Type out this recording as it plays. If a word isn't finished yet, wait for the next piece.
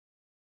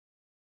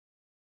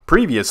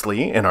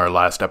Previously, in our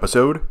last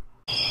episode...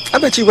 I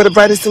bet you were the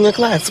brightest in your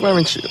class,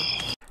 weren't you?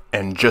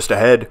 And just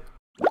ahead...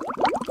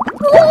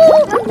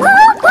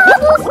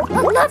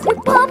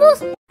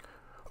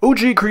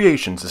 OG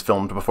Creations is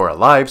filmed before a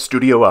live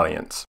studio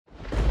audience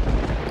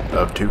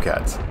of 2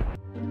 cats.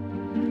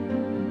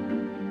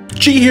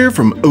 G here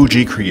from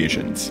OG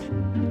Creations.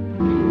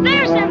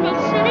 There's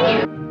Emerald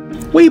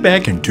City! Way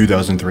back in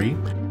 2003,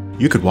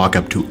 you could walk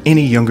up to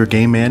any younger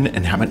gay man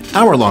and have an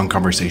hour-long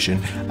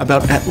conversation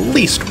about at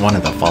least one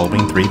of the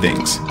following 3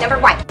 things. Number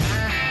 1.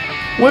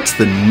 What's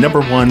the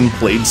 #1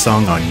 played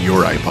song on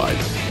your iPod?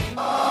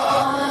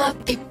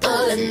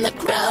 People in the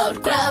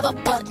crowd, grab a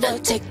partner,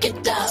 take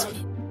it down.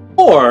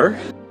 Or...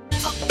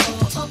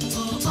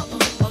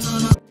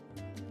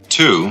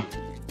 2.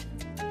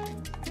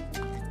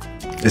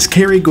 Is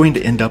Carrie going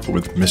to end up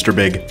with Mr.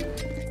 Big?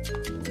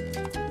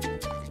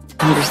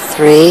 Number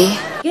 3.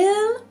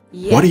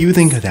 Yes. What do you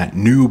think of that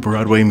new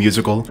Broadway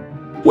musical,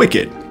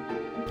 Wicked?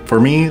 For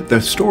me, the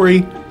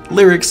story,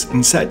 lyrics,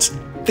 and sets,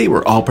 they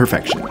were all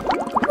perfection.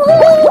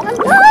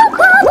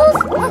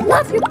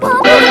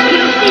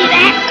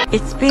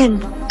 It's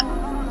been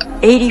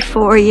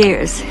 84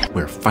 years.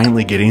 We're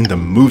finally getting the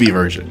movie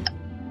version.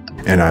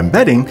 And I'm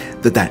betting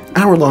that that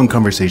hour-long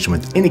conversation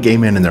with any gay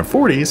man in their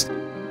 40s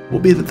will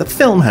be that the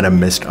film had a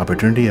missed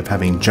opportunity of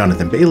having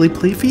Jonathan Bailey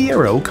play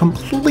Fiyero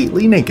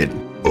completely naked.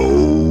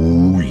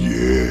 Oh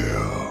yeah.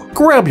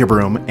 Grab your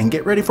broom and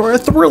get ready for a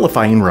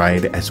thrillifying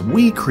ride as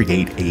we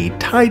create a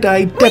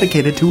tie-dye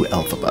dedicated to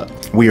Elphaba.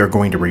 We are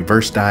going to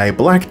reverse dye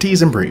black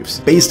tees and briefs,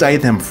 base dye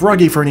them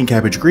froggy ferny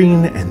cabbage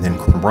green, and then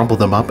crumple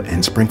them up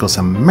and sprinkle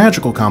some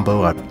magical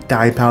combo of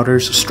dye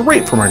powders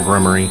straight from our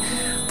grimoire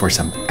for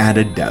some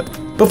added depth.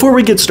 Before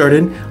we get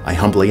started, I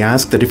humbly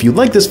ask that if you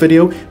like this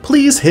video,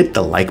 please hit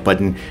the like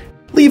button,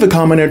 leave a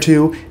comment or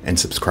 2, and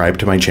subscribe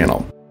to my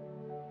channel.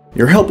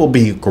 Your help will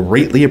be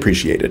greatly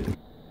appreciated.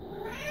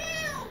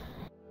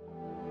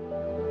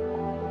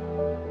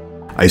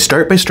 I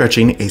start by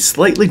stretching a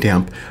slightly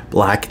damp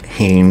black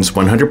Hanes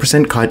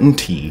 100% cotton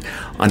tee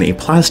on a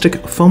plastic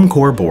foam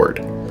core board.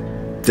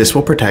 This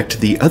will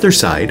protect the other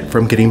side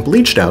from getting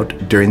bleached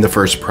out during the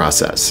first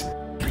process.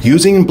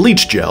 Using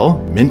bleach gel,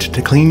 meant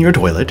to clean your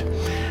toilet,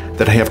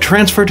 that I have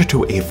transferred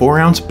to a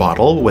 4-ounce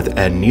bottle with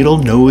a needle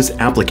nose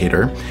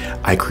applicator,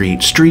 I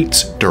create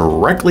streaks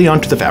directly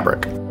onto the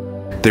fabric.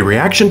 The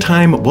reaction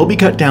time will be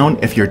cut down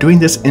if you're doing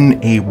this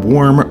in a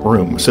warm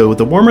room, so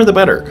the warmer the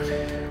better.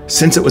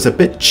 Since it was a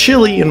bit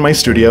chilly in my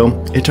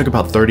studio, it took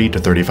about 30 to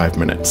 35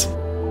 minutes.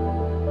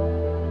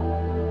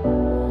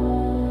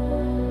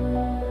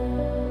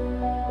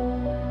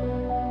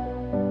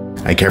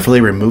 I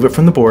carefully remove it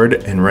from the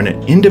board and run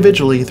it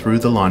individually through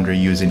the laundry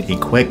using a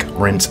quick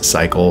rinse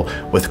cycle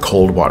with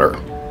cold water.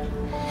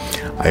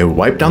 I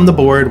wipe down the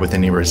board with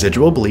any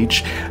residual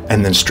bleach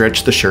and then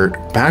stretch the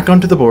shirt back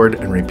onto the board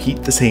and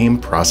repeat the same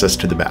process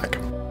to the back.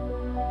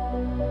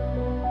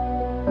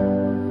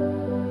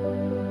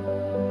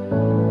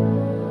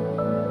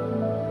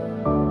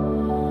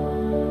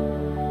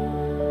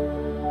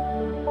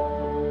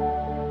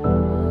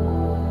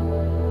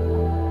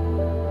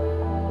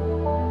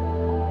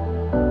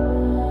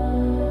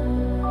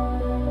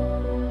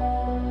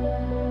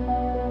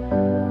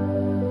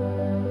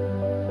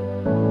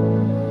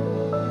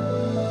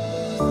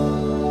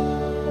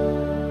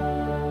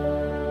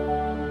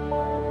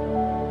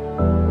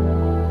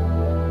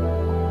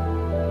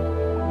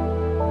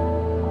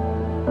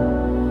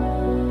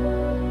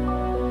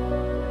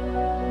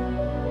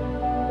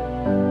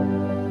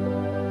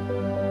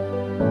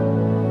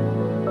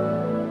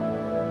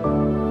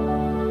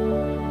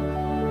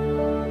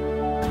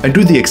 I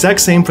do the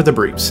exact same for the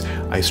briefs.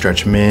 I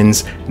stretch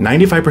men's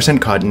 95%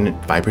 cotton,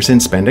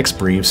 5% spandex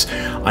briefs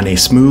on a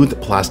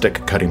smooth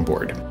plastic cutting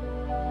board.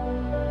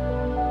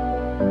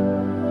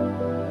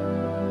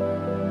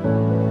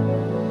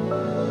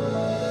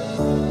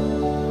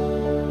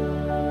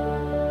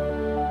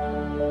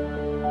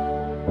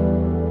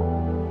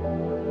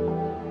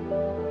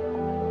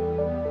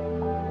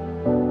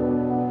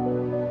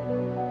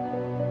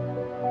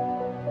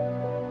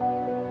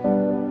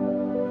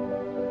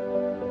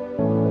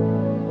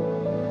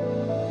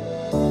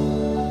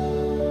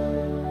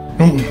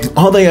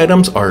 All the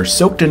items are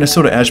soaked in a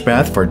soda ash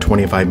bath for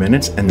 25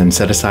 minutes and then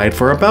set aside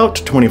for about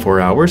 24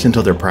 hours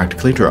until they're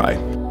practically dry.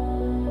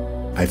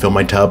 I fill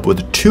my tub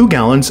with 2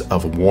 gallons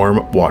of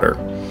warm water,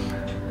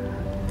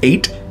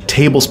 8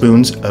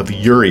 tablespoons of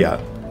urea,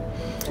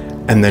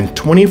 and then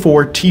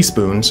 24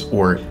 teaspoons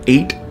or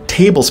 8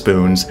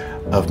 tablespoons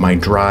of my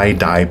dry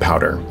dye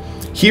powder.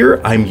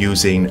 Here I'm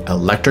using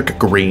electric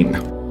green.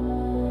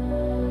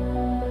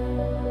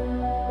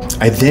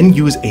 I then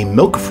use a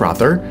milk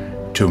frother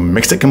to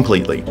mix it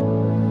completely.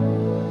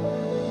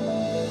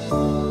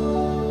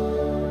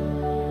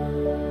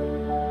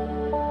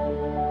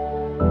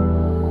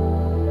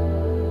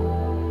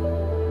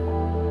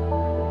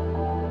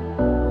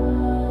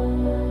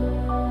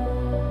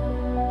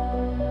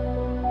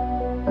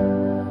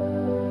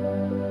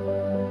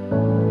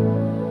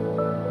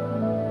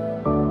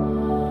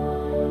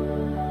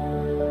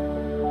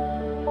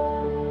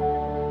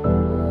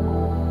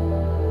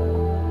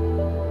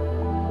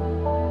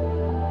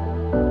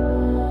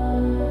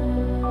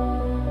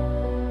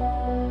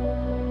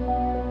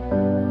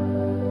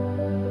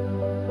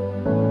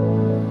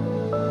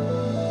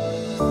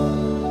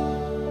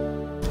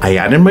 I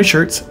add in my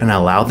shirts and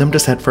allow them to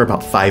set for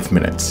about 5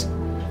 minutes.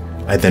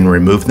 I then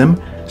remove them,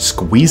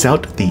 squeeze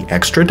out the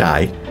extra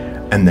dye,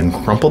 and then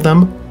crumple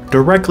them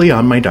directly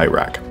on my dye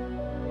rack.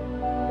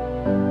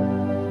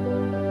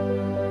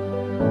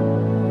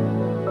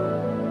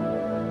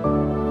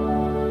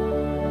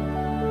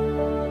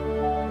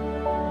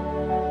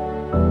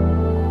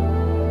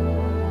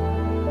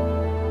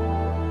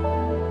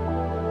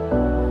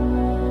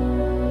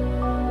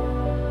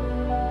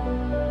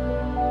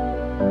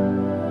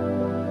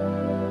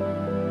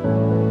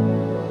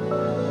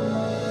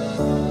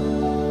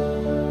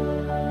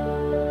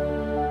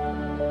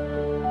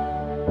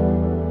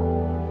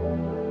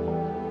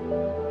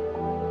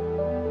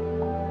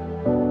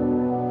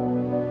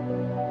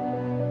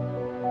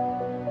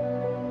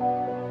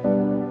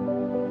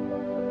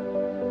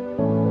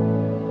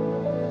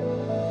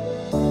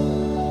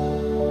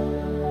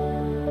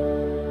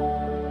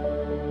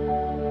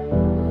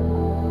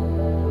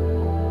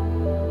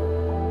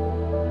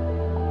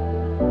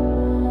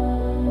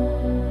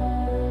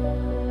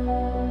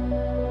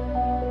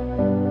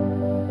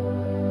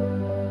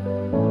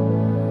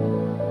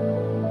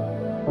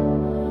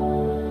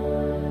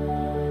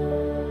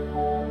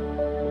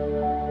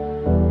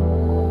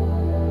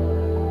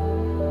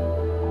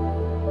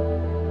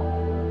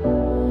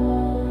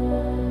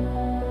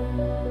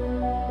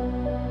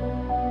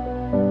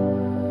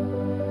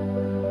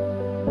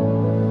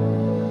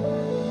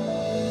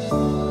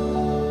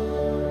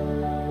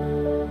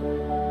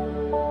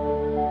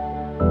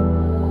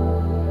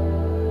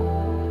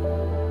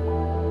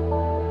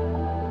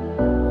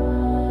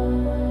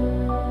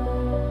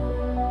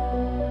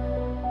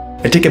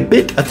 I take a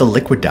bit of the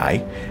liquid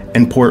dye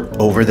and pour it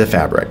over the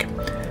fabric.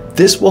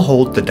 This will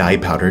hold the dye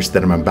powders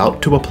that I'm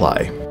about to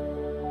apply.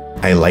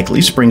 I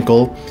lightly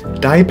sprinkle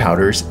dye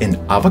powders in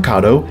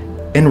Avocado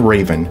and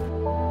Raven.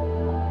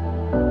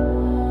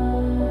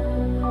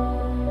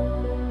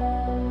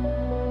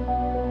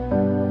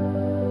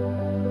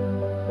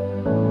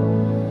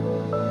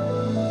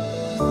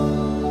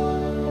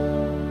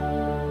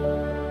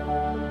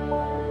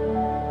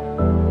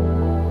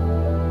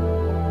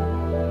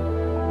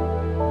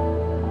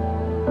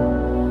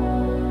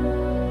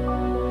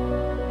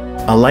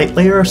 A light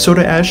layer of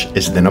soda ash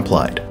is then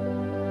applied.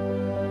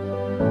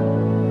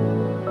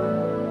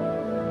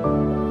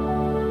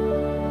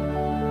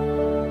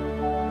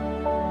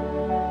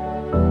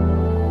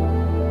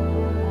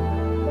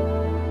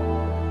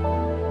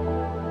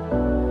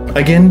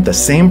 Again, the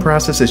same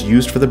process is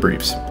used for the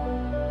briefs.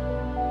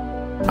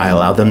 I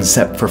allow them to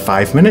set for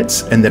 5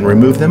 minutes and then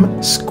remove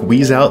them,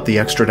 squeeze out the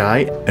extra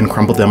dye, and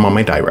crumple them on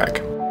my dye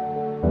rack.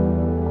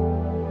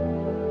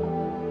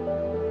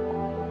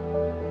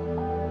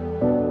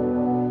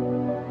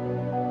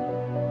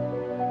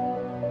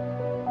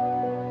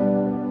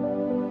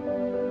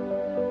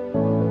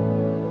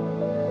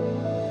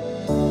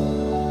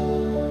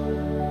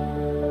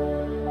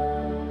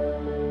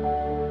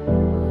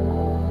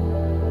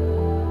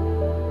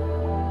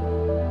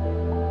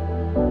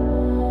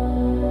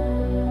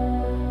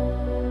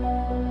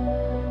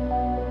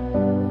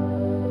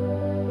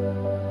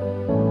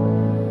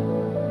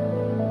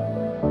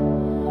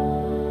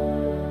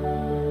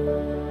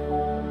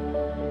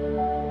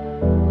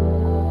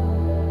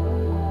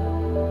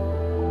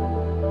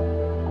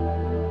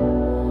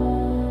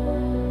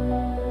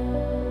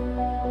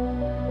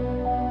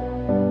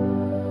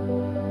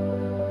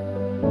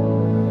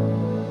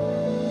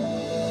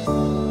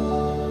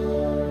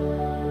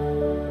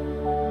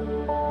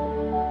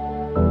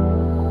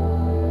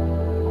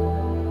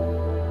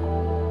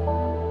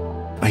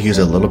 I use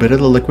a little bit of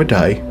the liquid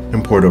dye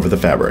and pour it over the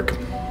fabric.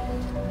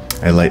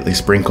 I lightly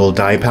sprinkle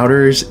dye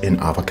powders in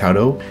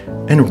Avocado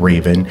and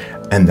Raven,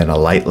 and then a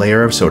light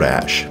layer of soda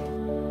ash.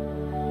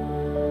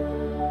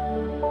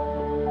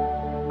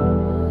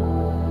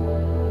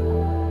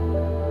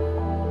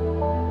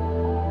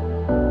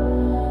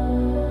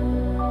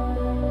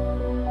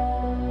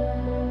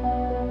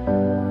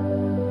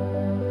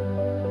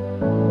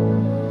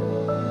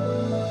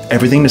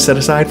 Everything is set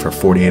aside for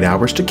 48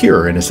 hours to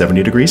cure in a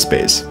 70-degree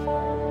space.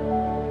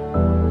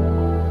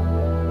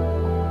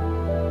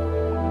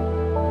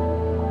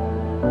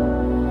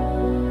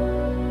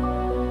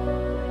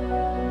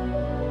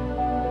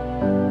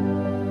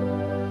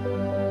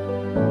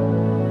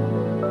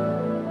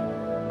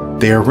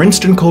 They are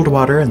rinsed in cold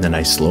water, and then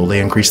I slowly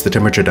increase the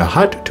temperature to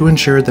hot to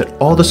ensure that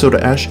all the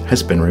soda ash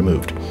has been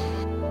removed.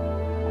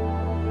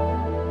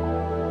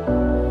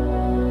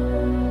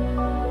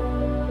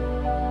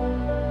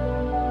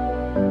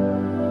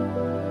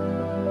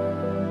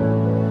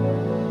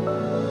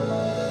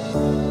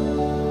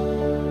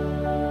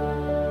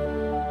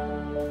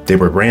 They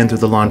were ran through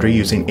the laundry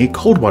using a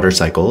cold water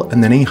cycle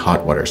and then a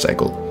hot water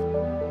cycle.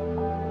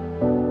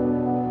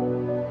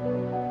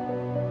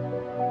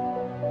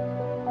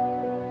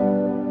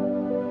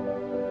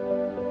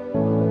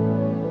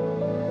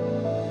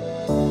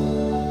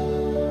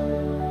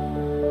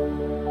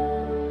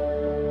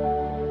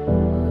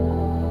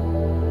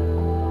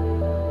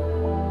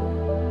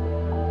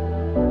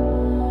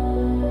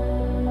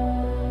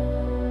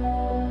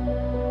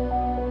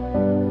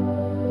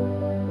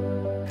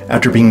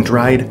 After being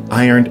dried,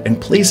 ironed,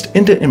 and placed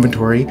into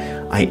inventory,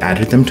 I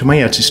added them to my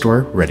Etsy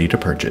store ready to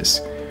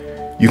purchase.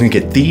 You can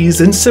get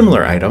these and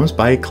similar items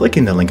by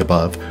clicking the link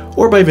above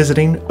or by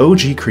visiting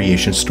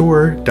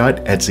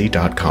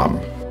ogcreationstore.etsy.com.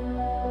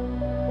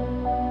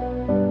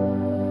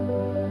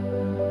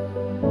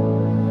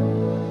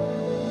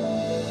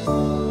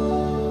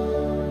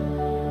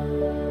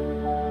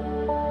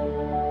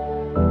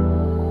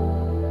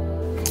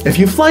 If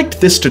you've liked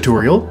this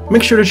tutorial,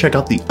 make sure to check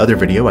out the other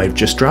video I've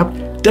just dropped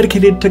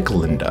dedicated to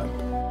Glinda.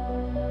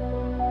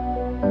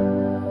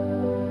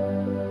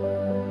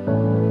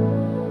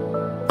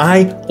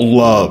 I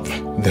love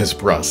this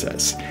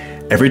process.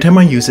 Every time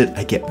I use it,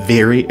 I get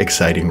very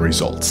exciting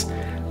results.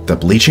 The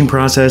bleaching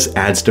process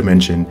adds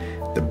dimension,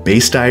 the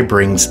base dye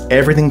brings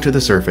everything to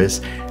the surface,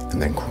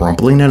 and then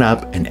crumpling it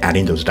up and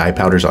adding those dye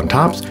powders on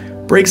tops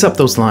breaks up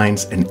those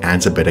lines and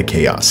adds a bit of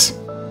chaos.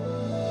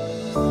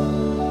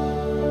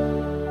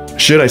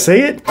 Should I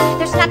say it?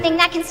 There's nothing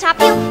that can stop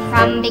you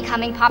from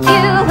becoming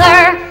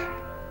popular.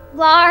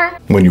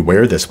 When you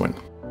wear this one.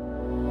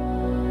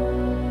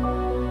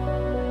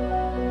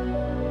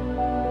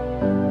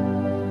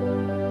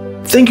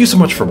 Thank you so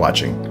much for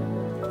watching.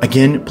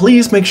 Again,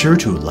 please make sure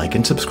to like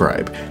and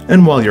subscribe.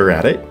 And while you're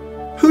at it,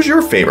 who's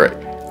your favorite,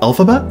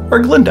 Elphaba or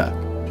Glinda?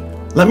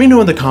 Let me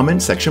know in the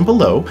comments section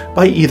below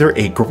by either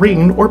a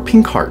green or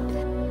pink heart.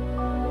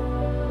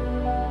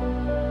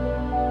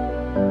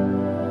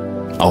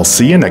 I'll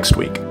see you next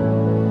week.